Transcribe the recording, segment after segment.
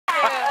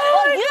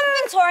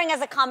touring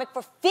as a comic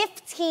for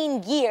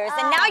 15 years,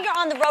 and now you're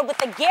on the road with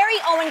the Gary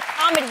Owen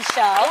comedy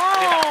show.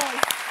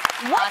 Yes.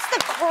 What's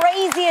the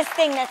craziest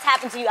thing that's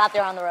happened to you out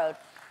there on the road?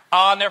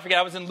 I'll never forget,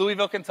 I was in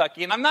Louisville,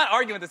 Kentucky, and I'm not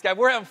arguing with this guy.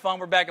 We're having fun,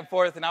 we're back and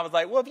forth, and I was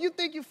like, well, if you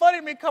think you're funny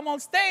to me, come on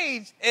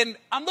stage. And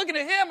I'm looking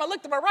at him, I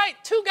looked to my right,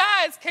 two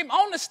guys came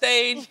on the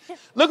stage,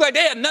 looked like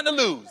they had nothing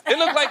to lose. It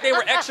looked like they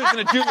were extras in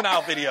a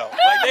Juvenile video.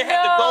 Like, they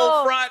had the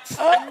gold fronts.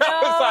 I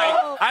was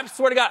like, I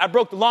swear to God, I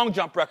broke the long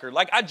jump record.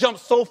 Like, I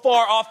jumped so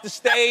far off the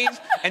stage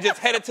and just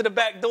headed to the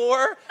back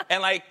door,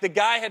 and like, the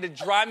guy had to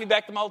drive me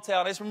back to my hotel,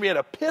 and I just remember he had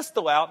a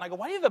pistol out, and I go,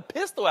 why do you have a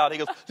pistol out? And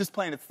he goes, just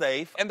playing it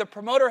safe. And the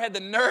promoter had the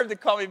nerve to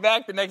call me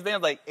back the next day. I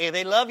was like, hey,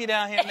 they love you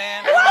down here,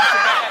 man. We want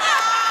you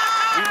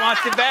back. We want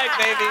you back,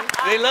 baby.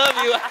 They love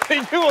you.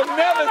 You will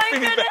never see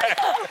me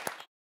back.